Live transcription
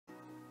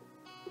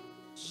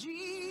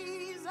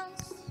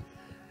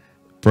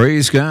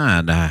Praise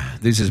God.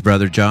 This is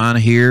Brother John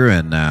here,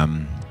 and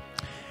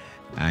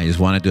I just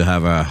wanted to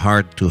have a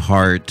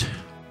heart-to-heart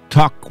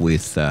talk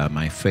with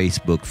my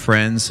Facebook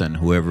friends and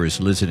whoever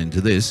is listening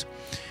to this,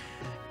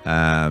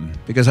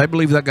 because I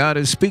believe that God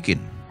is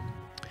speaking,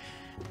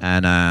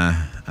 and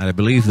I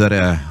believe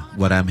that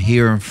what I'm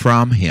hearing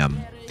from Him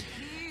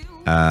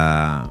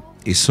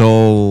is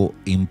so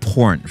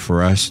important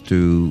for us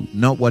to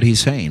know what He's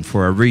saying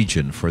for our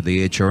region, for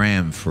the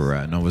HRM,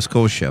 for Nova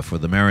Scotia, for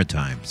the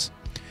Maritimes.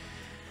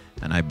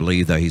 And I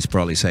believe that He's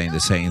probably saying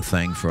the same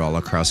thing for all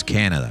across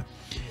Canada.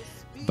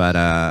 But,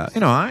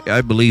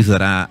 I believe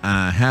that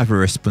I have a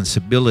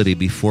responsibility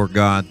before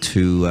God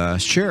to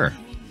share.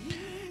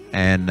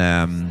 And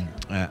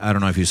I don't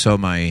know if you saw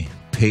my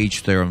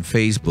page there on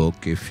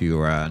Facebook. If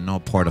you're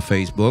not part of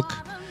Facebook,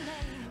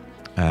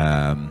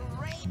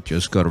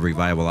 just go to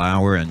Revival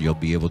Hour and you'll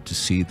be able to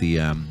see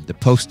the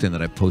posting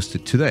that I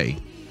posted today.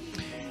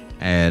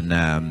 And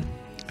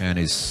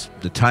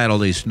the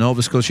title is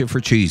Nova Scotia for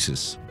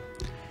Jesus.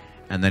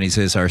 And then he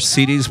says, our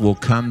cities will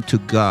come to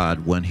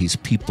God when His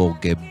people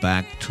get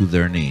back to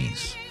their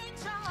knees.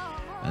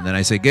 And then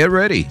I say, get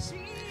ready.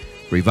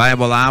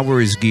 Revival Hour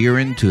is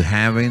gearing to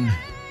having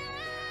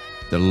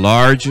the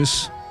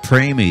largest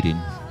prayer meeting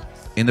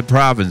in the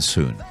province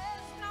soon.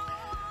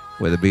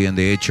 Whether it be in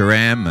the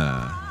HRM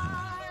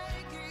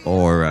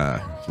or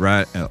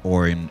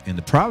in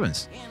the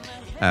province.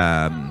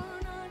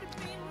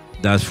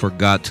 That's for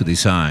God to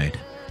decide.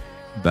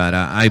 But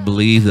I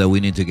believe that we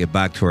need to get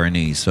back to our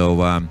knees.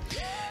 So I'm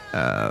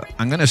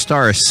going to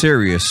start a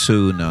series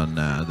soon on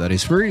that.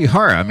 Is really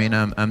hard. I mean,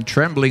 I'm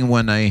trembling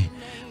when I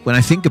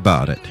think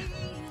about it.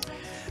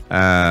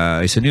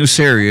 It's a new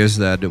series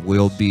that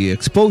will be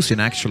exposing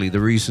actually the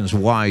reasons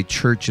why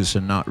churches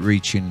are not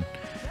reaching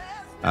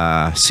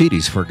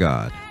cities for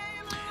God.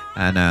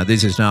 And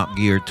this is not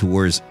geared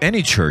towards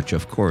any church,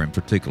 of course, in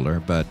particular,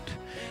 but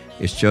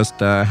it's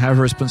just have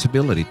a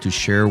responsibility to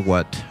share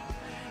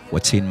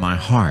what's in my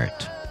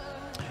heart.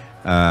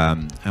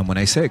 And when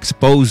I say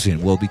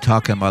exposing, we'll be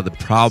talking about the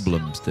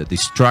problems, the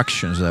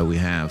distractions that we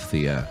have,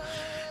 the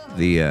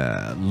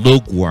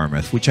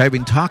lukewarmness, which I've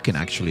been talking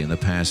actually in the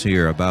past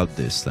year about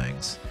these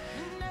things.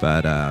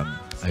 But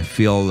I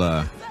feel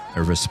a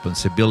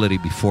responsibility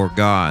before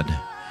God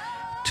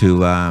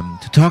to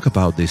talk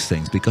about these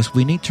things, because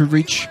we need to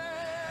reach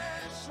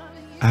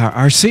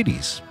our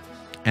cities.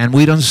 And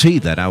we don't see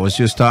that. I was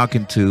just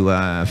talking to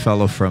a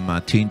fellow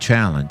from Teen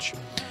Challenge,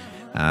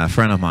 a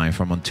friend of mine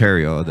from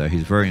Ontario, that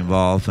he's very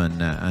involved,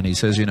 and he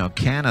says,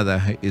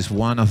 Canada is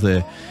one of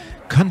the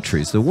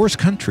countries, the worst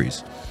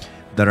countries,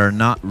 that are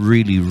not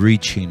really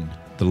reaching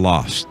the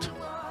lost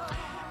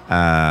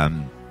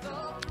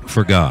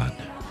for God.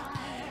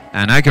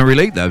 And I can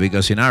relate that,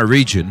 because in our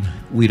region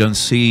we don't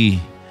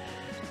see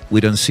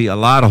a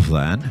lot of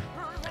that.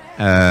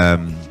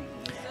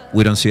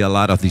 We don't see a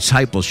lot of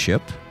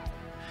discipleship.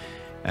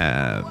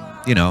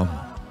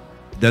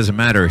 Doesn't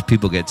matter if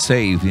people get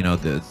saved.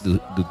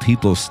 Do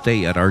people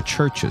stay at our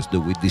churches?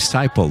 Do we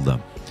disciple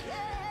them?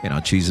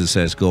 Jesus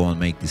says, go and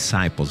make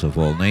disciples of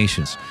all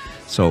nations.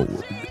 So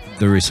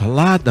there is a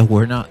lot that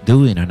we're not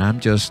doing, and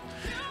I'm just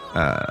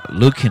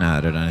looking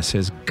at it, and it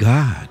says,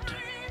 God,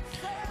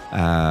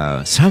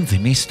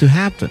 something needs to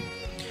happen.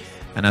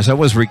 And as I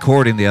was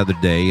recording the other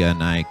day,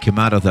 and I came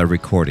out of that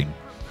recording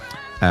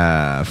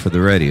for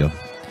the radio,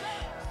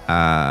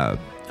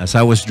 as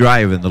I was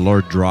driving, the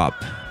Lord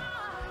dropped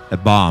a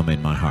bomb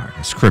in my heart,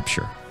 a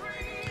scripture.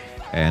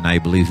 And I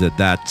believe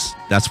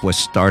that's what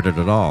started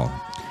it all.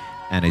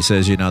 And He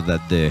says,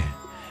 that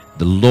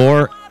the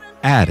Lord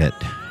added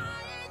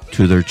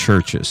to their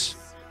churches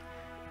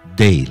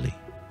daily.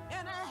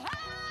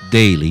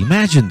 Daily.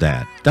 Imagine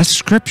that. That's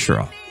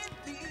scriptural.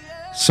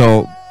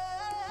 So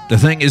the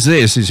thing is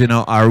this,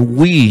 are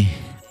we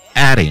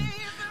adding,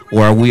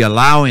 or are we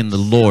allowing the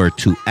Lord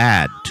to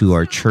add to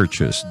our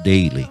churches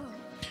daily?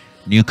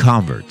 New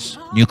converts,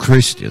 new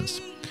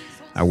Christians.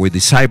 Are we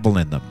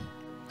discipling them?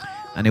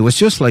 And it was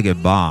just like a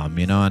bomb,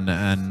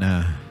 and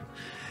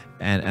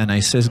I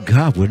says,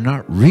 God, we're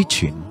not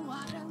reaching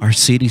our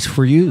cities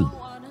for You.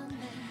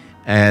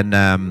 And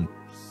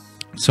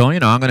so, I'm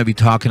going to be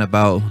talking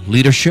about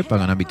leadership. I'm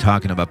going to be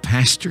talking about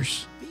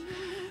pastors.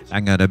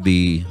 I'm going to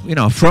be,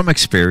 from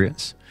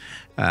experience,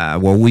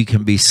 where we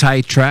can be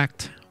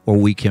sidetracked, or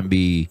we can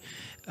be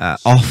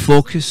off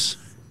focus.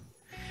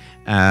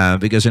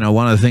 Because,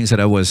 one of the things that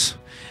I was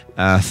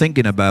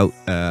thinking about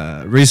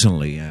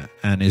recently,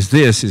 and is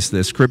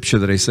the scripture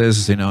that it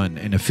says,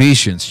 in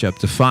Ephesians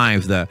chapter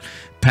 5, that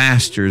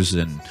pastors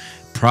and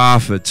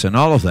prophets and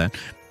all of that,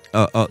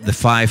 the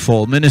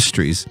fivefold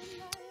ministries,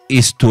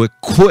 is to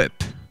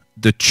equip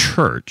the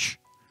church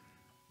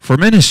for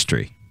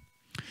ministry.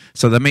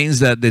 So that means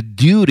that the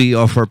duty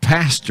of our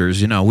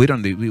pastors, we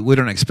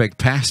don't expect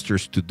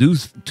pastors to do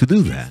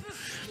that.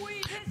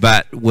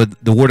 But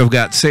what the Word of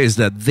God says,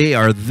 that they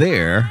are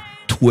there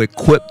to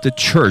equip the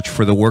church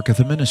for the work of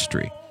the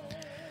ministry.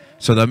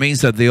 So that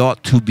means that they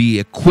ought to be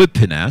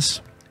equipping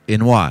us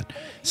in what?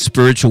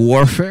 Spiritual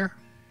warfare,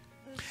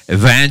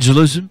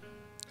 evangelism,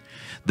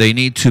 They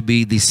need to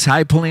be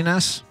discipling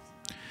us.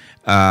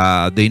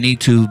 They need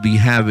to be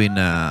having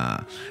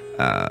a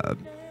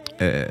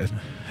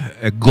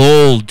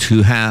goal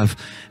to have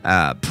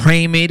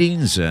pray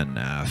meetings and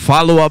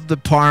follow-up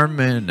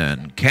department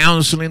and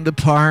counseling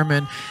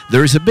department.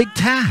 There is a big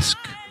task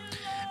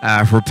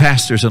for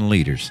pastors and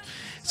leaders.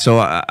 So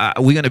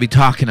we're going to be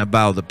talking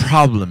about the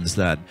problems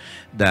that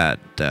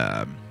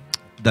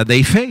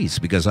they face,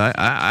 because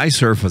I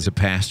serve as a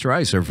pastor,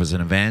 I serve as an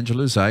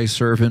evangelist, I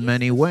serve in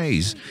many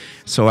ways,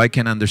 so I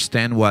can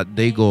understand what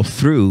they go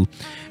through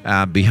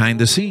behind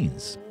the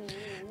scenes.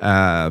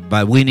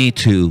 But we need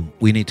to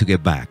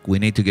get back. We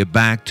need to get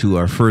back to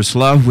our first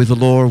love with the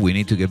Lord. We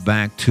need to get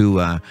back to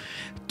our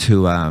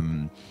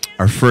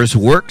first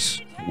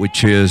works,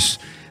 which is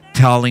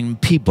telling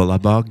people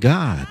about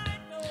God.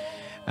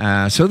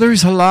 So there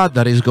is a lot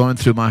that is going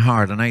through my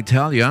heart, and I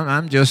tell you,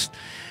 I'm just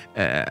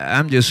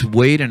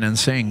waiting and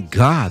saying,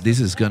 God, this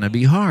is going to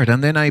be hard.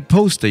 And then I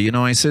posted, you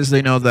know, I says,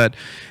 they know that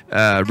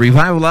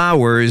Revival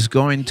Hour is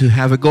going to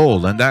have a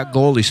goal, and that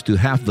goal is to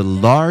have the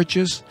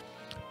largest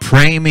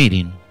prayer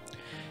meeting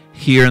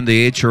here in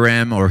the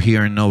HRM or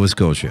here in Nova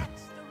Scotia.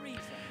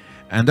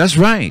 And that's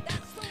right,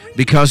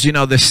 because, you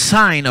know, the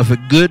sign of a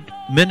good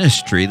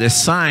ministry, the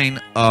sign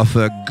of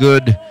a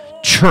good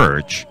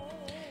church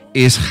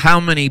is how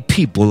many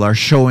people are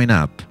showing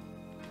up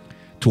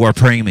to our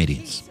praying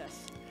meetings.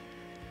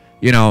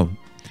 You know,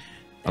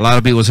 a lot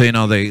of people say, you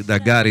know,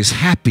 that God is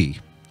happy.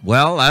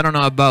 Well, I don't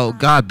know about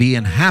God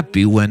being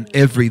happy when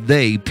every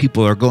day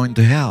people are going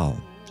to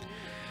hell,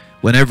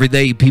 when every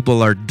day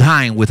people are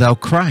dying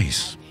without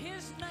Christ.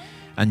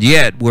 And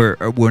yet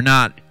we're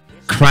not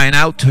crying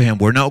out to Him.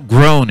 We're not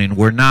groaning.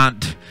 We're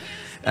not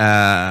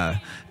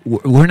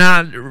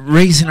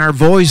raising our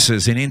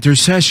voices in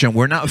intercession.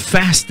 We're not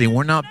fasting.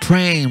 We're not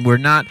praying. We're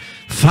not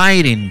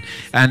fighting.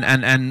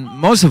 And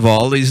most of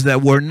all is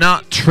that we're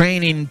not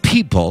training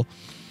people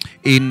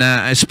in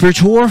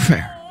spiritual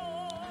warfare.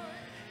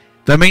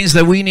 That means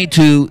that we need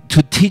to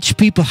teach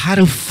people how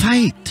to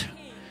fight,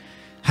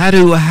 how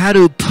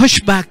to push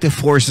back the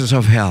forces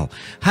of hell,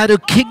 how to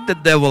kick the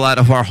devil out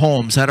of our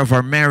homes, out of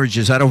our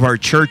marriages, out of our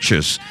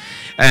churches,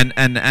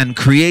 and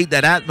create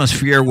that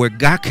atmosphere where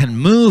God can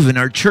move in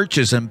our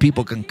churches and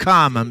people can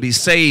come and be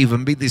saved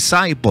and be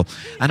discipled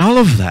and all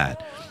of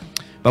that.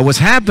 But what's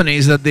happening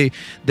is that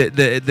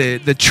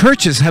the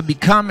churches have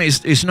become,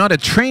 is not a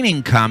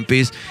training camp,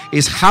 is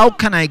how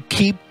can I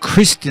keep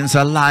Christians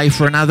alive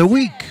for another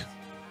week?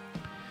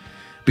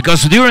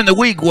 Because during the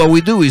week, what we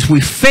do is we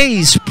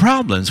face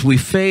problems. We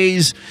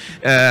face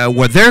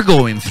what they're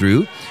going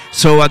through.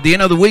 So at the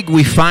end of the week,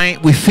 we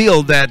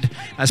feel that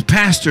as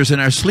pastors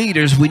and as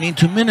leaders, we need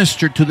to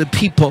minister to the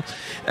people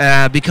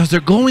because they're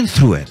going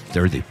through it.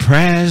 They're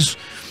depressed.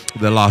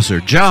 They lost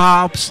their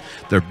jobs.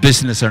 Their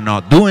business are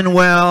not doing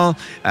well.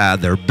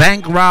 They're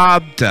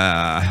bankrupt.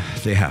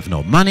 They have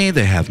no money.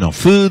 They have no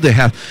food.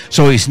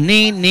 So it's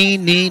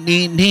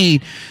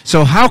need.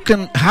 So how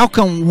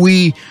can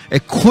we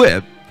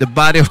equip the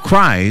body of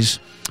Christ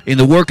in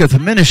the work of the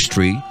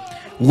ministry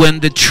when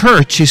the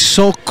church is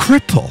so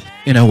crippled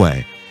in a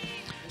way?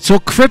 So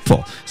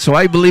crippled. So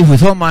I believe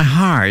with all my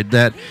heart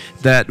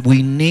that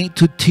we need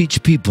to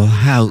teach people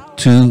how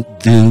to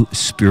do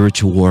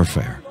spiritual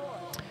warfare,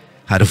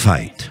 how to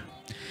fight.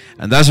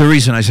 And that's the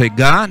reason I say,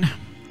 God,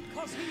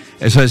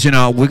 it says, you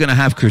know, we're going to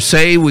have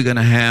crusade, we're going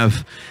to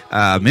have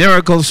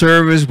miracle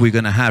service, we're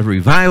going to have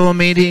revival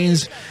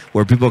meetings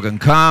where people can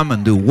come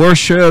and do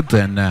worship,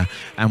 and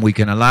we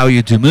can allow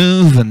you to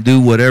move and do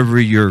whatever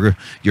you're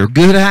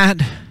good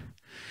at.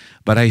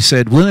 But I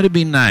said, wouldn't it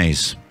be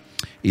nice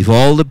if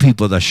all the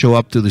people that show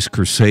up to these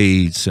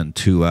crusades and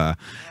to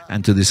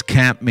these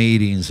camp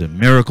meetings and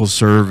miracle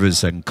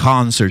service and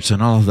concerts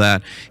and all of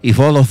that, if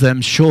all of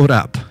them showed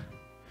up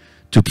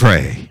to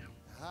pray?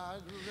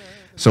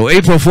 So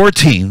April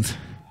 14th,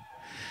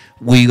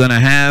 we're gonna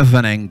have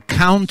an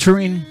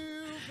encountering.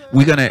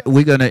 We're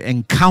gonna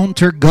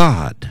encounter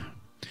God.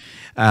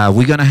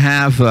 We're gonna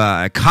have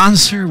a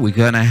concert. We're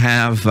gonna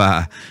have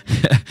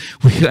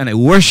we're gonna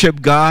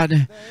worship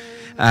God,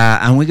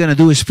 and we're gonna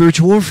do a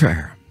spiritual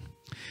warfare.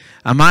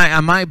 And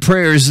my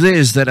prayer is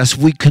this: that as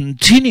we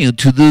continue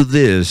to do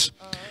this,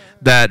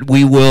 that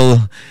we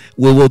will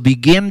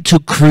begin to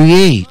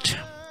create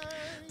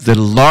the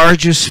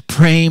largest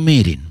prayer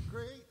meeting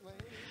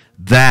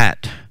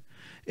that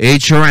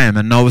HRM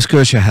and Nova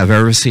Scotia have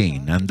ever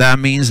seen. And that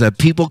means that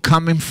people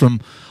coming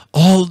from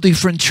all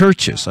different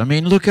churches. I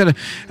mean, look at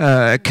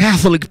a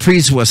Catholic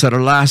priest was at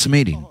our last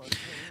meeting.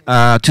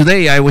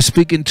 Today I was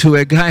speaking to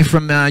a guy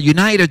from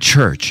United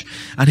Church,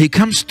 and he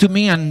comes to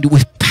me and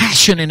with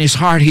passion in his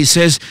heart, he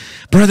says,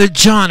 Brother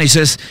John, he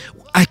says,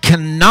 I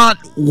cannot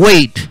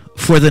wait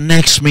for the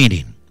next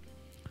meeting,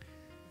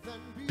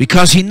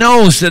 because he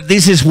knows that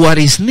this is what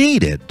is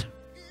needed.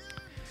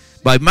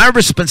 But my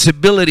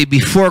responsibility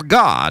before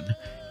God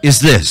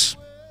is this,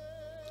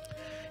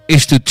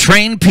 is to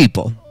train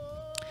people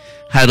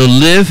how to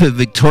live a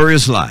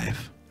victorious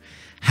life,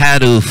 how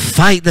to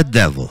fight the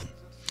devil,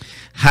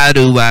 how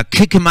to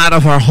kick him out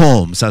of our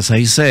homes, as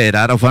I said,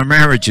 out of our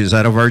marriages,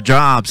 out of our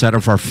jobs, out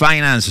of our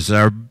finances,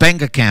 our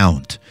bank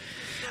account,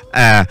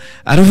 out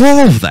of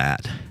all of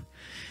that.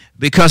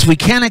 Because we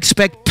can't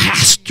expect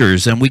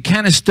pastors and we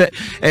can't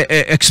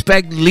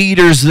expect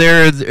leaders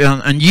there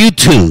on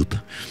YouTube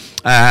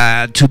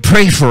to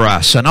pray for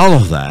us and all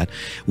of that.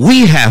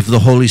 We have the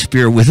Holy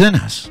Spirit within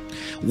us.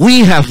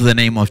 We have the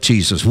name of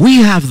Jesus.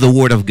 We have the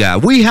Word of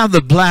God. We have the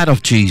blood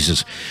of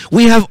Jesus.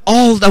 We have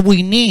all that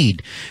we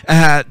need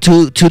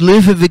to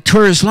live a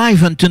victorious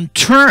life and to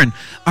turn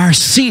our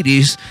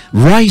cities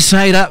right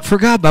side up for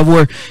God. But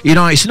we're, you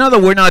know, it's not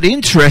that we're not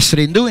interested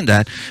in doing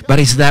that, but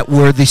it's that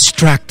we're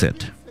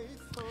distracted.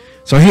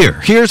 So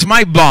here's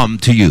my bomb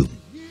to you.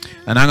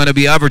 And I'm going to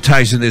be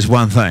advertising this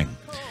one thing.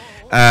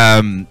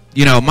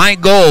 You know, my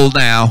goal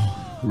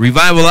now,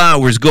 Revival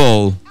Hour's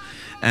goal,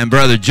 and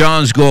Brother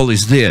John's goal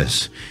is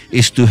this,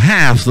 is to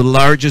have the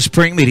largest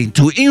praying meeting,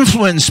 to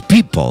influence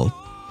people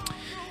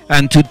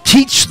and to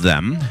teach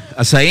them,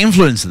 as I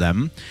influence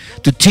them,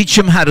 to teach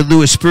them how to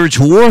do a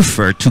spiritual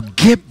warfare, to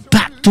get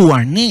back to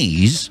our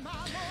knees,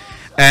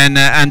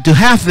 and to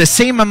have the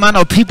same amount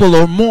of people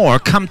or more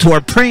come to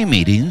our praying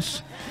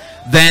meetings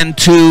than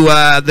to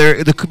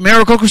the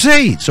miracle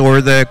crusades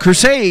or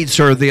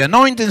the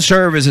anointing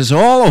services,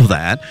 all of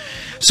that,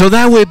 so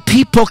that way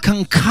people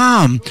can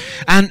come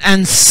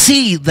and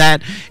see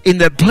that in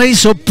the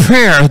place of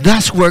prayer,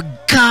 that's where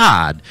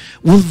God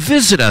will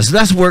visit us.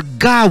 That's where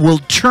God will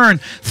turn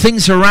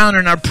things around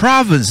in our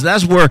province.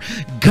 That's where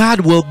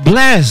God will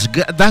bless.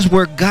 That's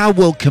where God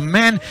will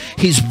command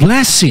His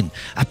blessing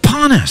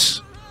upon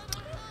us.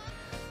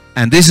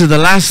 And this is the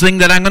last thing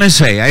that I'm going to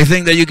say. I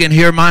think that you can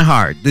hear my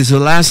heart. This is the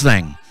last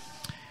thing.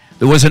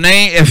 There was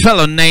a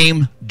fellow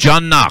named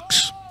John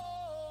Knox.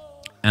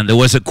 And there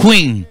was a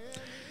queen.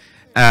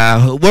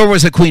 Where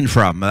was the queen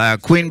from?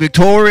 Queen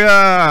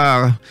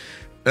Victoria?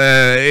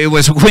 It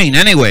was a queen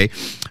anyway.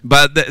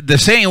 But the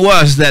saying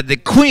was that the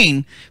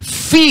queen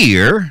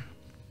feared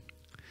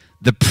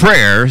the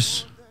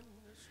prayers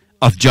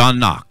of John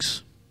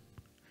Knox.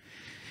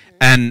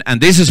 And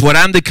this is what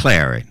I'm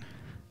declaring.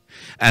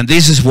 And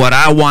this is what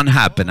I want to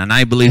happen. And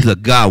I believe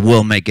that God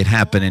will make it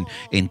happen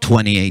in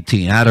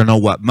 2018. I don't know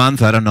what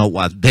month. I don't know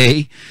what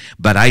day.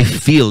 But I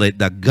feel it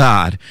that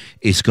God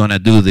is going to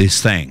do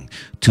this thing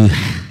to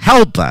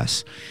help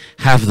us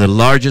have the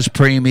largest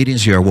praying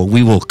meetings here where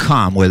we will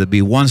come, whether it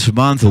be once a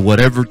month or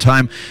whatever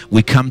time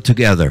we come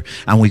together.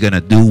 And we're going to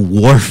do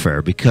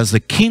warfare, because the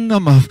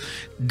kingdom of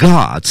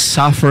God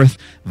suffereth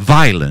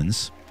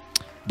violence,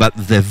 but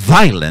the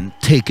violent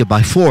take it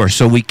by force.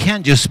 So we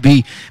can't just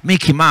be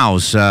Mickey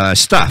Mouse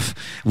stuff.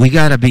 We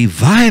got to be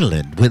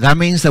violent. That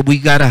means that we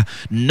got to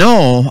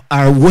know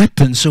our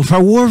weapons of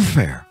our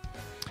warfare.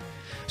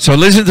 So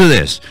listen to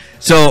this.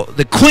 So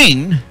the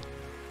queen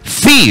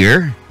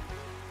feared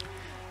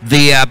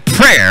the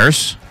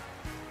prayers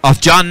of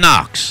John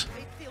Knox.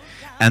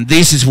 And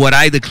this is what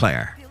I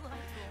declare.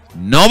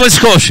 Nova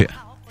Scotia,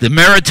 the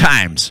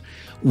Maritimes,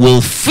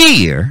 will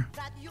fear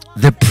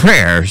the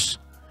prayers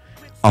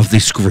of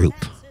this group.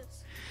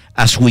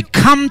 As we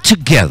come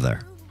together,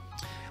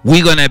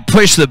 we're going to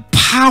push the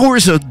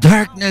powers of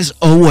darkness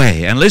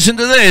away. And listen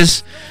to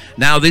this.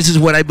 Now, this is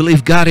what I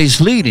believe God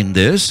is leading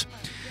this.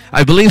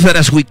 I believe that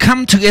as we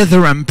come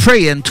together and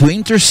pray and to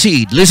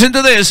intercede, listen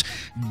to this,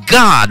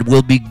 God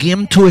will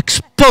begin to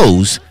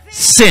expose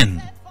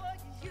sin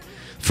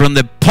from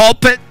the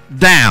pulpit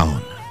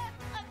down.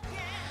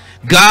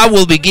 God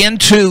will begin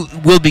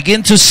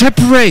to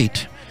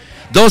separate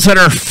those that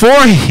are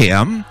for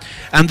Him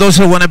and those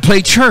who want to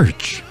play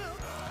church.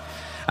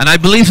 And I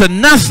believe that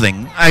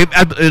nothing,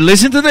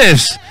 listen to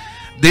this,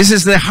 this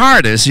is the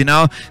hardest, you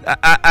know,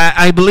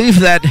 I believe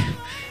that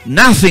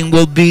nothing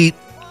will be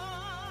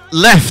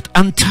left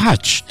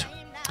untouched.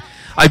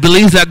 I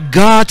believe that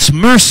God's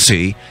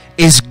mercy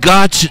is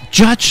God's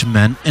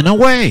judgment in a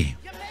way.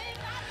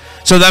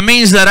 So that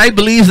means that I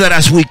believe that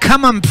as we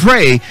come and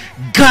pray,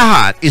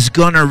 God is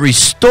going to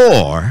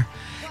restore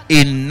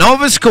in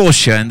Nova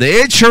Scotia, in the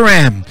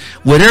HRM,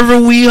 wherever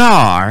we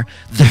are,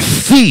 the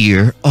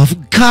fear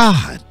of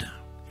God.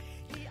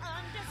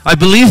 I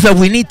believe that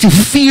we need to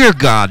fear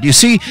God. You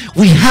see,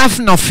 we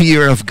have no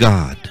fear of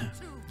God.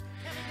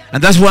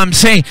 And that's what I'm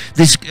saying.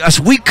 This, as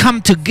we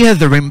come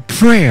together in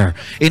prayer,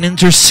 in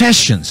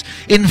intercessions,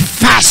 in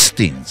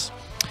fastings,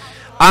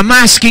 I'm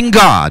asking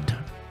God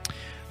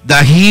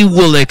that He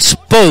will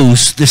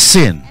expose the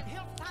sin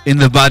in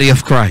the body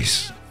of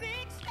Christ.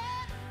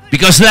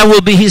 Because that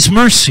will be His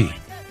mercy.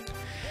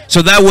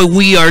 So that way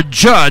we are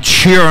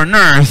judged here on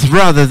earth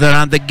rather than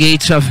at the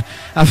gates of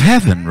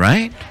heaven,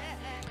 right?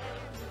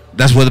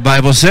 That's what the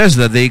Bible says,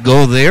 that they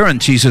go there and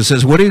Jesus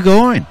says, where are you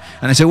going?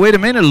 And I said, wait a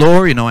minute,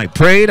 Lord, you know, I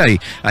prayed,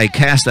 I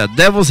cast out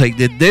devils, I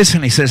did this.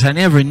 And He says, I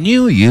never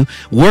knew you,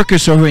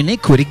 workers of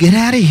iniquity, get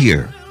out of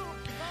here.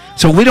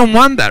 So we don't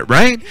want that,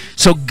 right?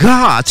 So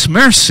God's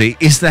mercy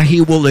is that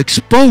He will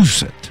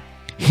expose it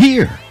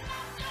here.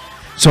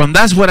 So and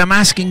that's what I'm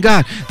asking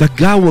God, that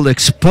God will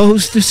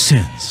expose the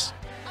sins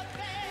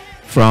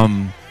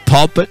from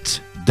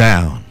pulpit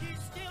down.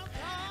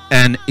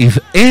 And if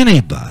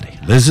anybody,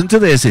 listen to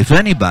this, if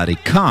anybody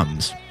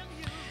comes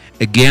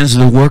against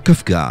the work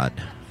of God,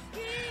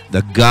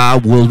 that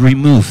God will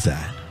remove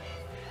that.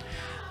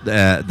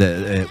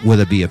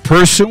 Whether it be a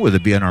person, whether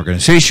it be an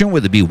organization,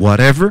 whether it be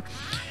whatever,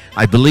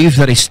 I believe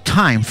that it's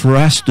time for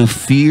us to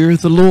fear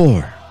the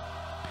Lord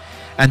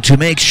and to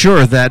make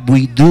sure that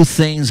we do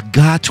things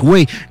God's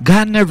way.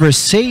 God never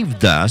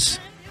saved us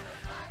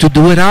to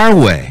do it our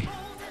way.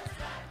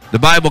 The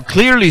Bible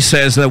clearly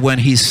says that when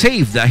He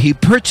saved us, He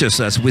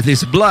purchased us with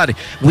His blood.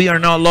 We are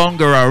no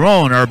longer our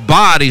own. Our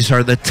bodies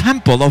are the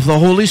temple of the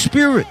Holy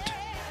Spirit.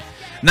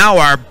 Now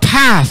our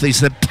path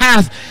is the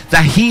path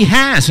that He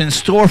has in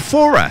store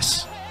for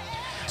us.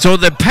 So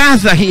the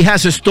path that He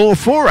has in store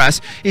for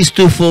us is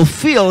to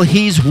fulfill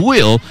His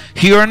will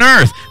here on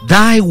earth.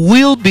 Thy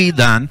will be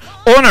done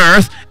on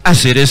earth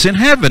as it is in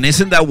heaven.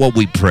 Isn't that what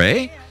we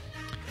pray?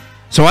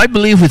 So I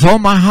believe with all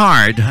my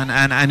heart,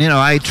 and you know,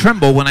 I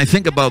tremble when I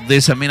think about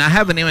this. I mean, I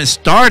haven't even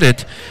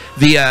started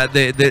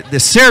the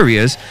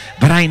series,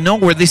 but I know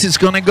where this is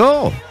going to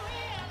go.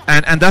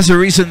 And that's the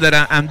reason that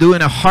I'm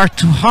doing a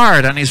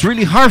heart-to-heart. And it's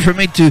really hard for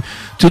me to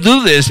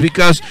do this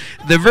because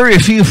the very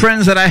few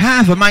friends that I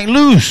have, I might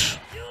lose.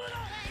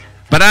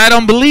 But I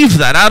don't believe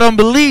that. I don't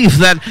believe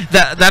that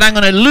I'm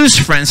going to lose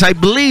friends. I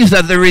believe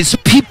that there is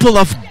people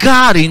of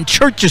God in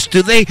churches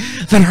today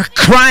that are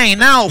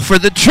crying out for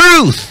the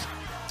truth.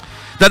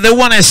 That they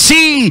want to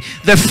see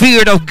the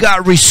fear of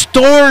God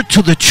restored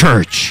to the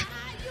church.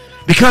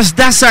 Because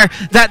that's our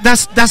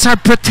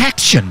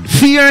protection.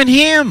 Fear in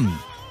Him.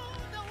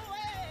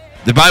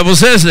 The Bible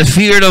says the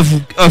fear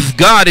of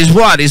God is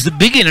what? Is the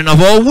beginning of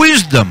all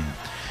wisdom.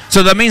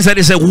 So that means that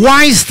it's a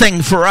wise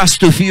thing for us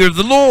to fear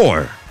the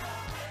Lord.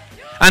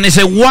 And it's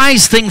a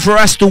wise thing for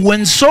us to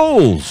win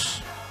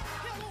souls.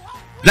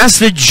 That's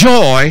the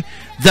joy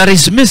that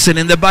is missing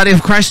in the body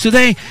of Christ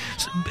today.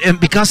 And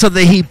because of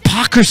the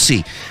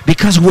hypocrisy.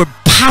 Because we're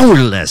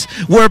powerless.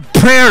 We're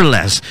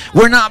prayerless.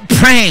 We're not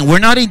praying. We're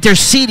not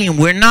interceding.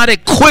 We're not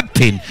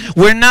equipping.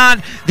 We're not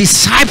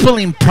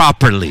discipling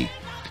properly.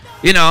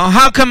 You know,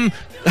 how come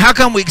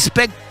we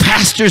expect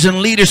pastors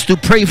and leaders to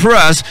pray for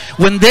us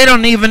when they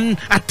don't even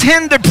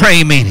attend the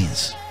prayer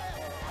meetings?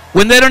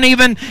 When they don't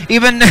even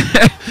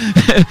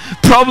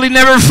probably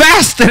never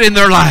fasted in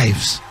their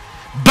lives.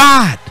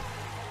 But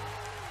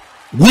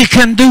we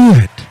can do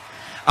it.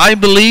 I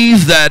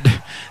believe that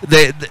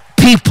the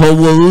people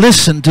will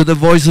listen to the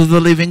voice of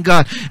the living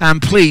God.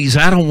 And please,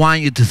 I don't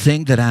want you to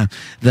think that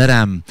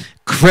I'm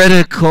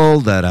critical,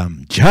 that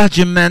I'm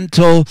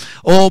judgmental.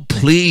 Oh,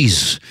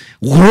 please,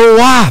 grow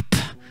up.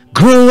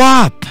 Grow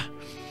up.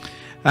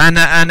 And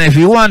if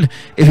you want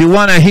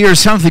to hear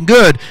something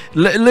good,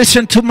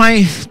 listen to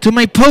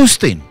my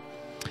posting.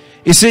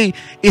 You see,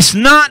 it's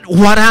not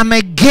what I'm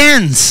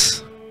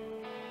against.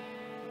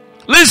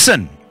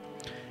 Listen,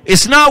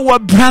 it's not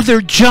what Brother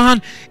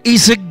John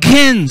is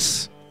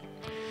against.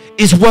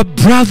 It's what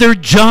Brother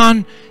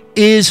John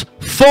is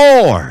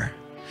for.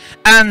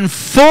 And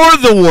for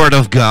the Word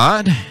of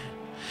God.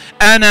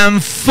 And I'm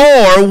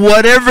for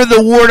whatever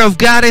the Word of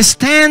God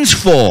stands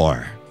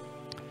for.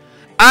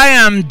 I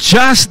am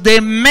just the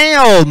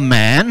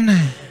mailman.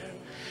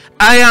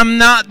 I am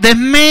not the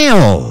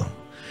mail.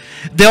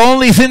 The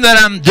only thing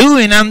that I'm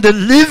doing, I'm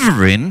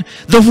delivering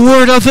the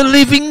Word of the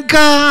living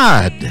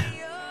God.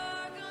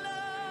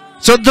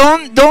 So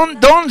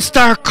don't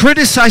start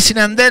criticizing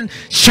and then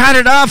shut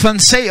it off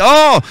and say,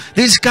 oh,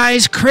 this guy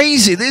is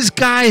crazy. This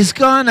guy is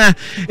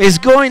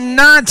going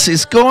nuts.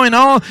 It's going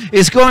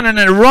in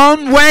the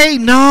wrong way.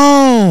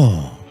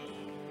 No.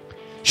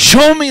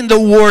 Show me in the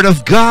Word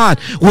of God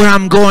where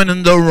I'm going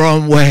in the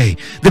wrong way.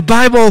 The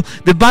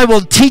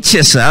Bible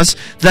teaches us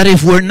that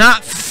if we're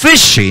not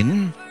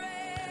fishing,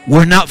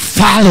 we're not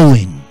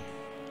following.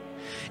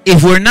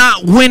 If we're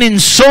not winning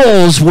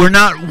souls, we're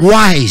not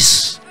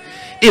wise.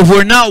 If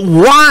we're not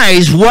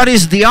wise, what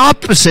is the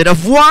opposite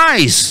of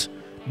wise?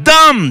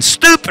 Dumb,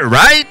 stupid,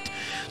 right?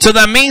 So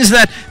that means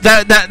that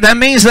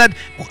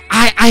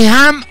I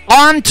am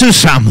onto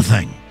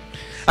something.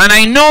 And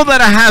I know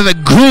that I have a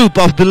group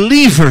of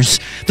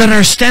believers that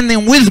are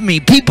standing with me.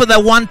 People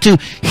that want to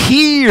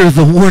hear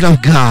the Word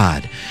of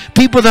God.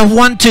 People that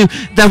want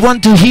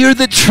to hear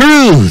the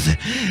truth.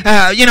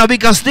 You know,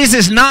 because this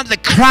is not the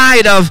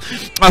cry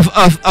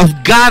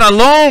of God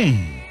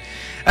alone.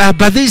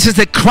 But this is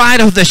the cry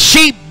of the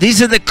sheep.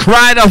 This is the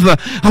cry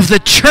of the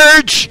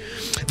church.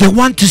 They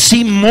want to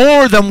see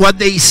more than what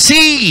they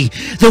see.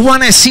 They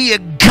want to see a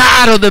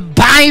God of the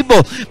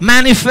Bible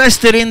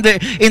manifested in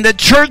the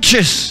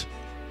churches.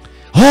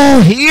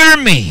 Oh, hear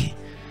me.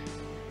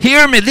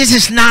 Hear me. This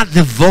is not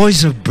the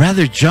voice of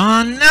Brother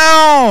John.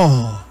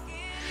 No.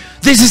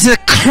 This is the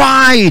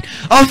cry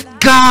of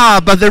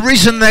God. But the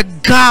reason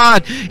that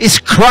God is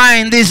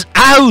crying this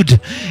out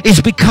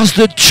is because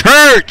the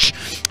church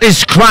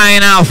is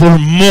crying out for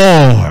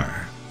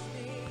more.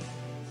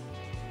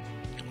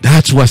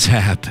 That's what's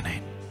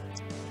happening.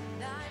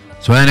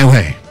 So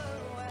anyway,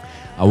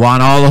 I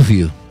want all of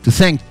you to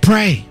think,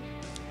 pray,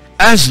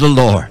 ask the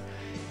Lord.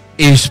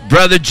 Is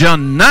Brother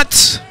John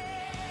nuts?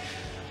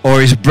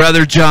 Or is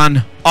Brother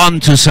John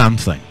onto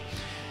something.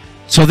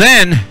 So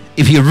then,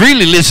 if you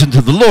really listen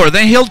to the Lord,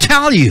 then He'll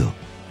tell you.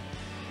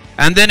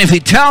 And then if He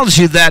tells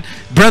you that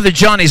Brother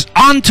John is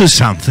onto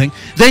something,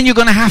 then you're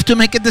going to have to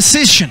make a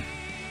decision.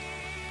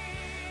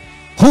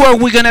 Who are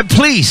we going to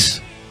please?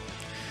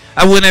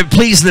 Are we going to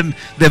please the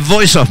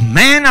voice of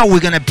man? Or are we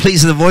going to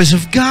please the voice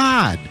of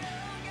God?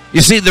 You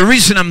see, the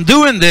reason I'm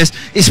doing this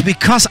is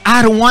because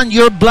I don't want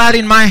your blood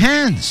in my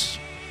hands.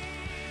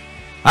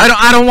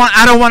 I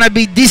don't want to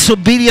be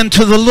disobedient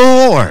to the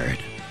Lord.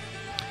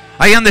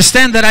 I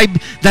understand that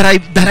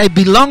I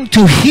belong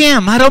to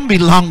Him. I don't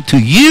belong to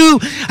you.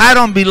 I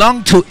don't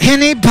belong to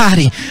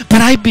anybody,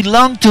 but I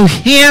belong to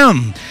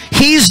Him.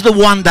 He's the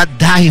one that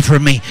died for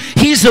me.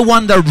 He's the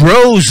one that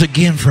rose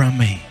again from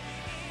me.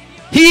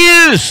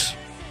 He is.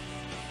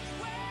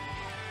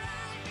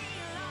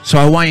 So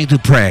I want you to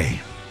pray.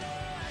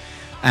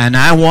 And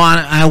I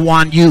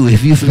want you,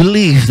 if you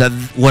believe that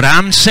what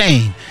I'm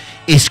saying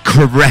is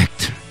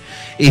correct,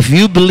 if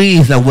you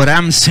believe that what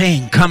I'm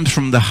saying comes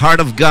from the heart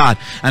of God,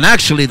 and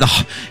actually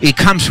it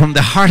comes from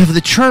the heart of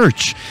the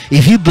church,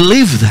 if you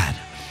believe that,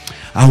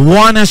 I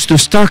want us to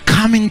start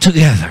coming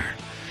together,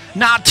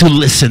 not to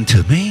listen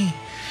to me.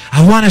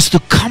 I want us to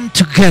come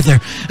together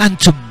and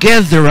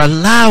together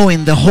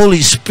allowing the Holy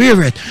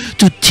Spirit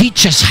to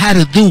teach us how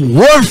to do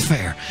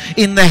warfare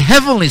in the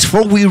heavenlies.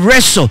 For we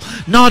wrestle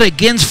not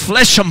against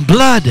flesh and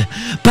blood,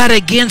 but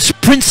against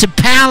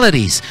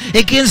principalities,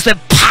 against the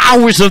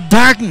powers of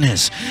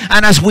darkness.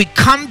 And as we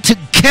come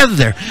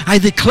together, I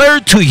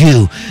declare to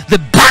you,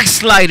 the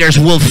backsliders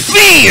will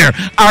fear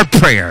our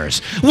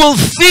prayers, will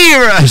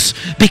fear us,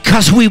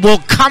 because we will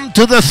come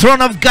to the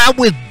throne of God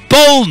with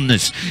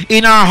boldness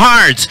in our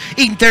hearts,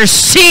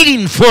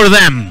 interceding for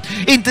them,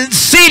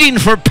 interceding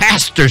for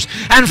pastors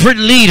and for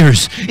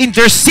leaders,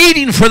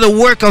 interceding for the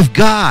work of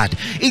God,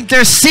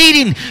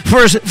 interceding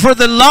for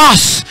the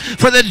lost,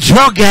 for the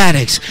drug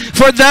addicts,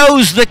 for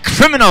those, the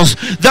criminals,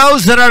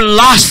 those that are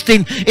lost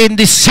in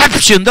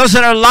deception, those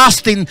that are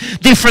lost in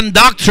different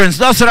doctrines,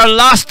 those that are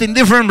lost in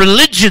different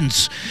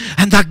religions,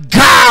 and that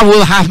God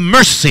will have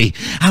mercy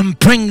and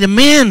bring them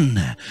in,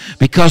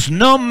 because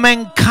no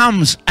man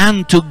comes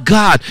unto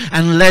God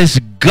unless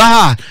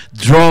God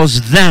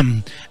draws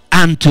them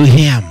unto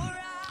Him.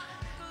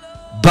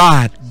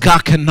 But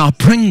God cannot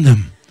bring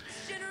them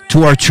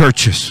to our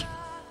churches.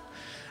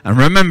 And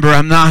remember,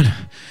 I'm not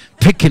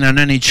picking on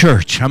any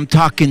church. I'm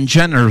talking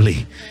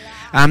generally.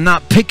 I'm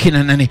not picking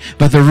on any.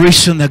 But the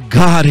reason that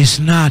God is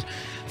not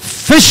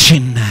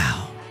fishing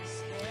now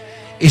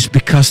is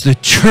because the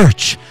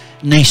church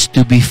needs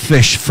to be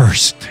fished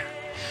first.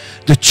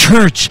 The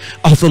church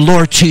of the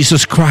Lord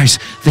Jesus Christ,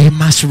 they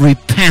must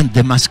repent.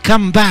 They must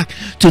come back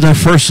to their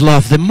first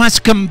love. They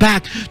must come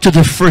back to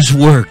their first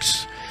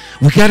works.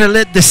 We got to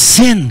let the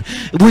sin,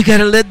 we got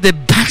to let the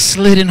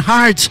backslidden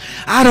hearts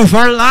out of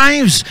our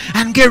lives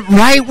and get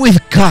right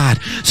with God,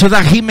 so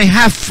that He may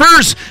have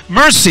first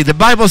mercy. The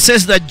Bible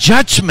says that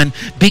judgment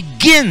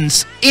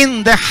begins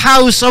in the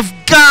house of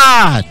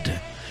God.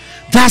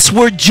 That's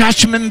where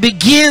judgment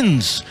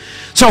begins.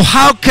 So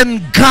how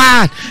can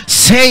God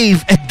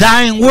save a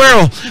dying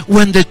world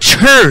when the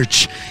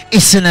church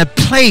is in a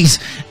place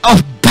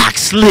of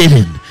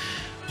backsliding?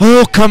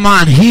 Oh, come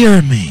on,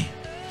 hear me.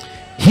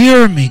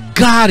 Hear me.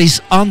 God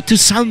is onto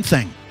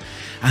something.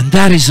 And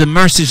that is the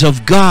mercies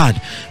of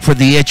God for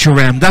the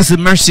HRM. That's the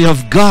mercy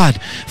of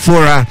God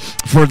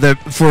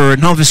for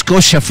Nova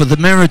Scotia, for the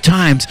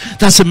Maritimes.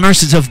 That's the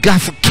mercies of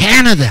God for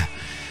Canada.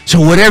 So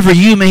whatever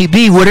you may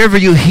be, whatever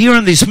you hear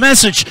in this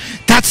message,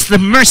 that's the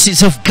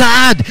mercies of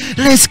God.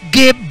 Let's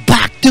get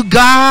back to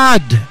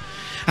God.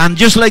 And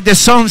just like the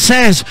song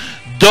says,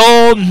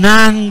 though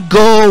none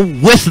go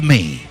with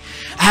me,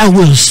 I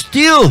will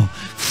still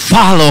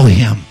follow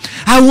Him.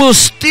 I will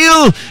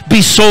still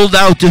be sold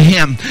out to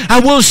Him. I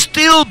will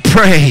still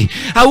pray.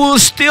 I will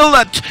still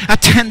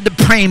attend the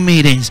prayer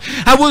meetings.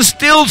 I will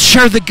still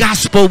share the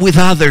gospel with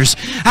others.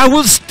 I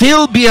will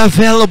still be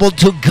available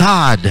to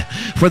God,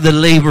 for the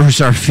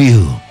laborers are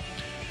few.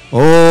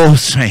 Oh,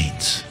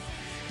 saints,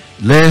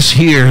 let's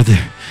hear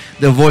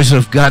the voice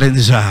of God in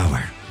this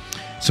hour.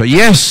 So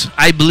yes,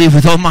 I believe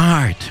with all my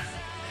heart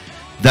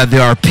that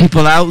there are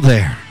people out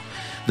there.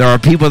 There are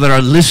people that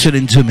are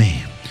listening to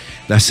me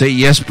that say,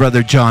 yes,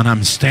 Brother John,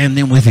 I'm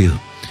standing with you,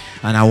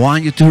 and I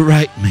want you to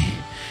write me,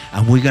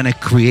 and we're going to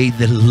create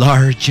the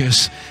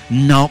largest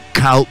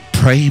knockout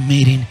prayer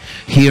meeting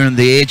here in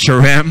the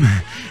HRM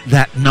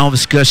that Nova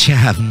Scotia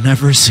have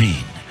never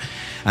seen.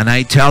 And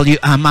I tell you,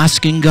 I'm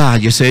asking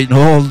God. You say,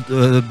 no,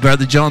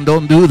 Brother John,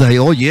 don't do that.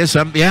 Oh, yes,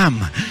 I am.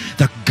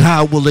 That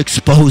God will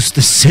expose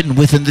the sin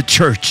within the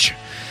church.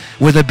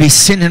 Whether it be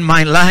sin in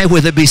my life,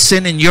 whether it be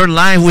sin in your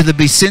life, whether it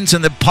be sins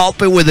in the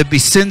pulpit, whether it be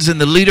sins in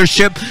the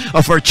leadership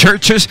of our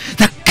churches,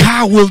 that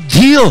God will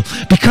deal,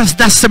 because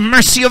that's the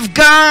mercy of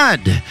God.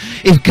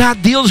 If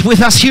God deals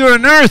with us here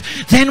on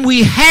earth, then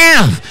we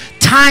have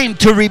time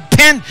to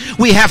repent.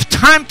 We have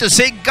time to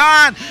say,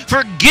 God,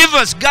 forgive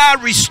us.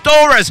 God,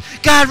 restore us.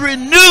 God,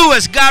 renew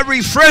us. God,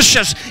 refresh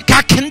us.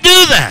 God can do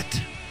that.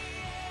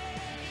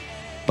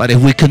 But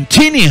if we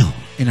continue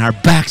in our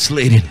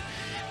backsliding,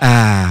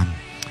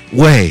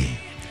 way.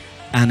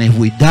 And if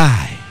we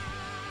die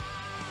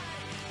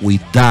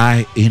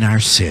in our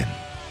sin.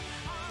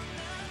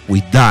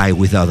 We die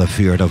without the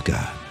fear of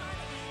God.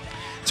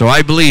 So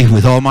I believe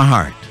with all my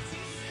heart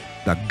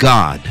that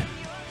God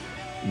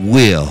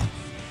will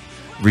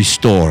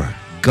restore.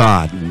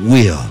 God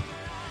will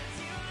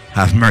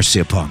have mercy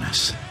upon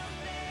us.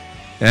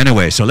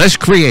 Anyway, so let's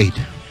create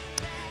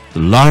the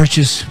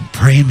largest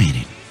prayer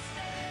meeting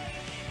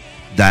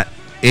that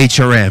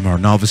HRM or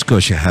Nova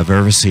Scotia have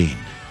ever seen.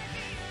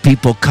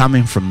 People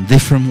coming from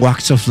different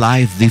walks of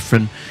life,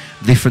 different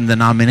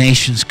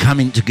denominations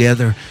coming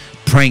together,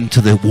 praying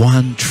to the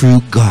one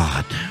true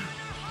God.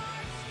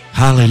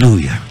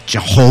 Hallelujah.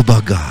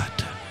 Jehovah God.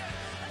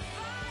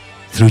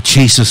 Through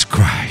Jesus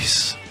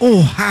Christ.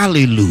 Oh,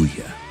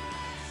 hallelujah.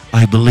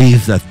 I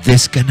believe that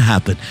this can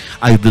happen.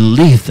 I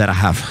believe that I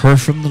have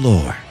heard from the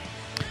Lord.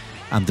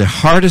 And the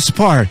hardest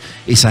part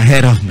is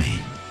ahead of me.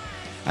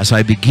 As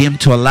I begin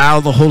to allow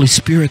the Holy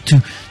Spirit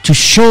to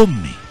show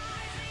me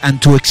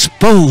and to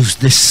expose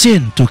the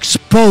sin, to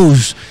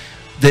expose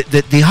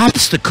the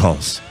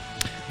obstacles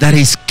that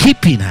is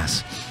keeping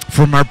us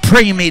from our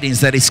prayer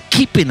meetings, that is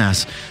keeping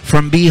us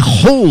from being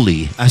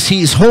holy as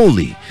He is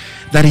holy,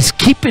 that is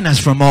keeping us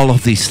from all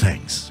of these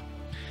things.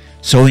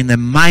 So in the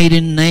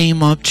mighty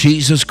name of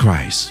Jesus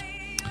Christ,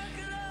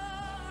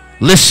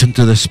 listen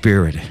to the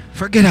Spirit.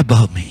 Forget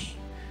about me.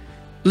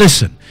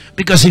 Listen,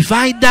 because if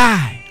I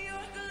die,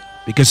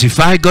 because if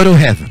I go to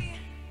heaven,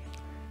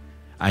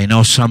 I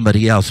know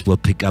somebody else will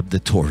pick up the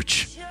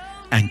torch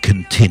and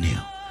continue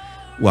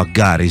what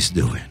God is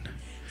doing.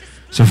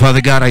 So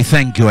Father God, I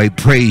thank you, I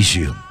praise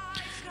you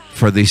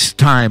for this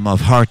time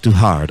of heart to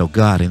heart, oh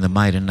God, in the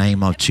mighty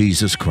name of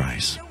Jesus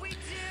Christ.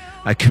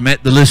 I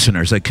commit the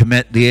listeners, I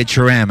commit the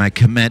HRM, I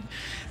commit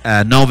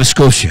Nova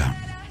Scotia.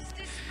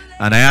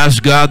 And I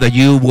ask God that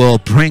you will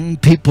bring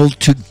people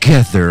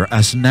together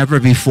as never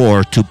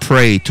before to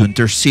pray, to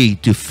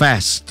intercede, to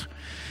fast.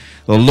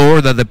 Oh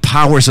Lord, that the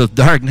powers of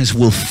darkness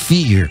will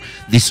fear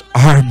this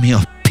army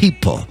of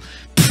people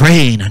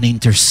praying and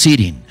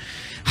interceding.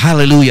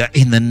 Hallelujah,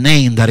 in the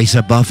name that is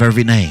above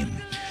every name.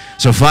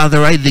 So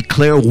Father, I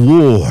declare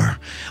war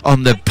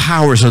on the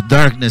powers of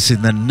darkness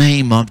in the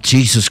name of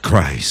Jesus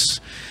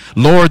Christ.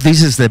 Lord,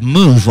 this is the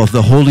move of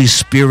the Holy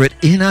Spirit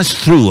in us,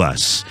 through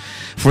us,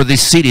 for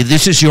this city.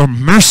 This is your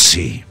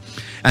mercy.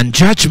 And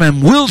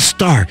judgment will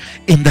start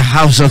in the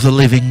house of the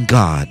living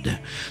God.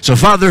 So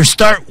Father,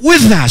 start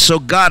with us. So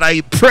God,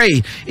 I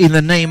pray in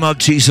the name of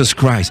Jesus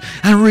Christ.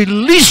 And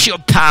release your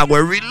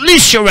power,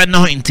 release your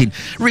anointing,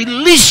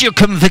 release your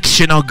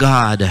conviction, oh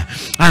God.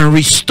 And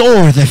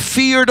restore the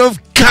fear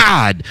of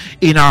God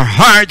in our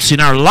hearts,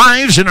 in our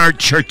lives, in our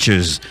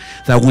churches.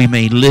 That we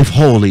may live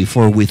holy,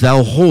 for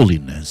without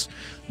holiness,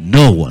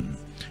 no one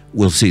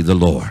will see the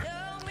Lord.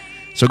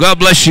 So God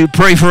bless you.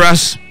 Pray for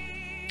us.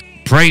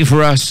 Pray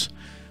for us.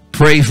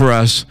 Pray for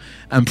us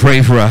and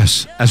pray for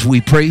us as we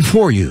pray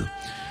for you,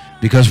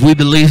 because we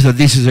believe that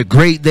this is a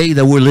great day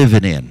that we're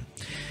living in.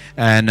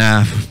 And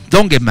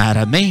don't get mad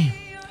at me.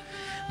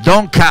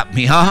 Don't cut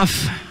me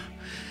off.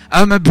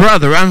 I'm a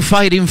brother. I'm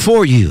fighting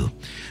for you,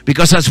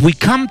 because as we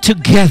come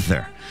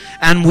together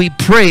and we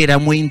pray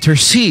and we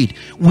intercede,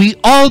 we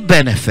all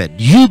benefit.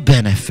 You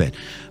benefit.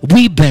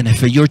 We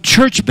benefit. Your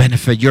church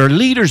benefit. Your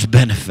leaders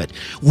benefit.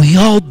 We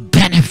all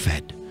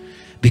benefit.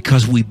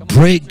 Because we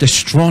break the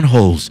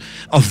strongholds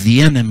of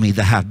the enemy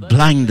that have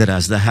blinded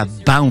us, that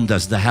have bound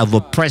us, that have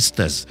oppressed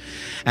us.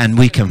 And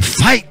we can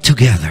fight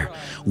together.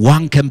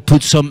 One can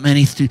put so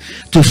many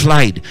to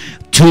flight.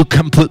 Two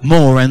can put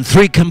more, and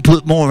three can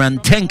put more,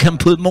 and 10 can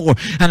put more,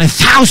 and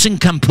 1,000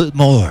 can put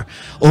more.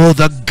 Oh,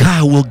 that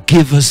God will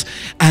give us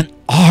an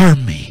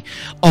army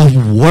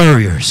of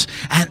warriors,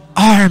 an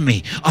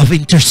army of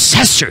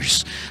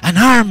intercessors, an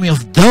army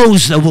of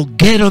those that will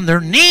get on their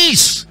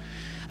knees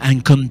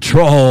and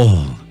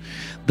control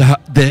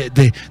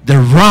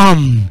the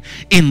realm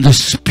in the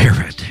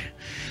Spirit.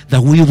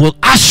 That we will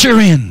usher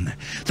in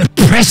the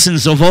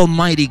presence of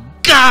Almighty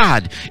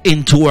God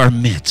into our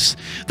midst.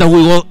 That we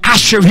will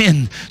usher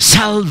in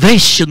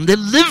salvation,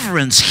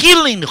 deliverance,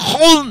 healing,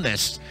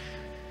 wholeness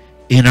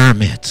in our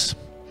midst.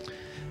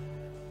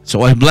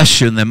 So I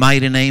bless you in the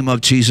mighty name of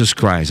Jesus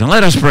Christ. And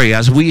let us pray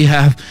as we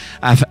have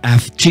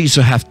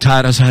Jesus have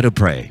taught us how to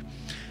pray.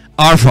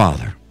 Our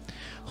Father,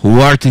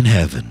 who art in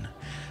heaven,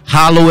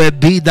 hallowed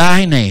be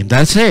thy name.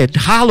 That's it.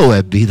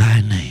 Hallowed be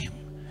thy name.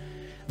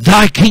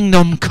 Thy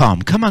kingdom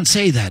come. Come on,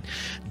 say that.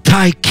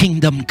 Thy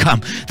kingdom come.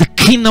 The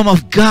kingdom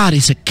of God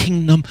is a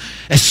kingdom,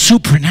 a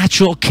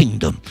supernatural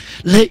kingdom.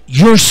 Let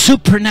your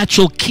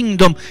supernatural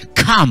kingdom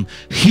come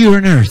here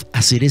on earth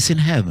as it is in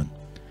heaven.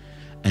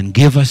 And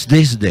give us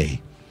this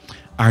day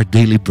our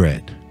daily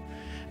bread.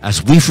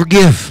 As we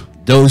forgive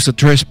those that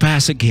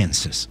trespass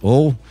against us.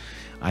 Oh,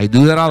 I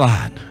do that a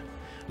lot.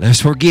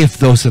 Let's forgive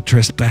those that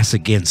trespass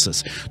against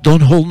us.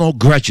 Don't hold no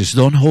grudges.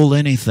 Don't hold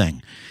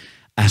anything.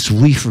 As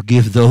we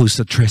forgive those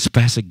that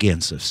trespass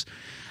against us.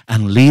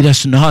 And lead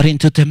us not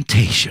into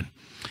temptation,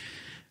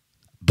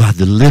 but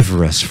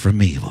deliver us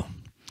from evil.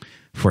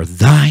 For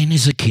thine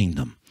is the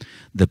kingdom,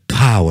 the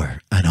power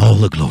and all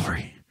the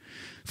glory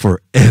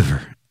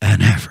forever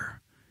and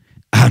ever.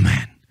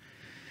 Amen.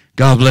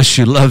 God bless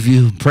you. Love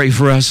you. Pray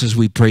for us as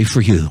we pray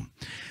for you.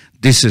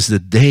 This is the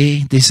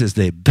day, this is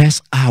the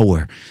best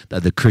hour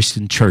that the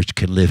Christian church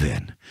can live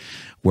in,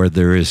 where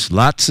there is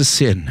lots of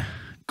sin,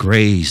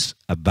 grace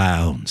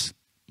abounds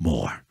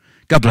more.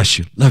 God bless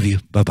you. Love you.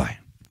 Bye-bye.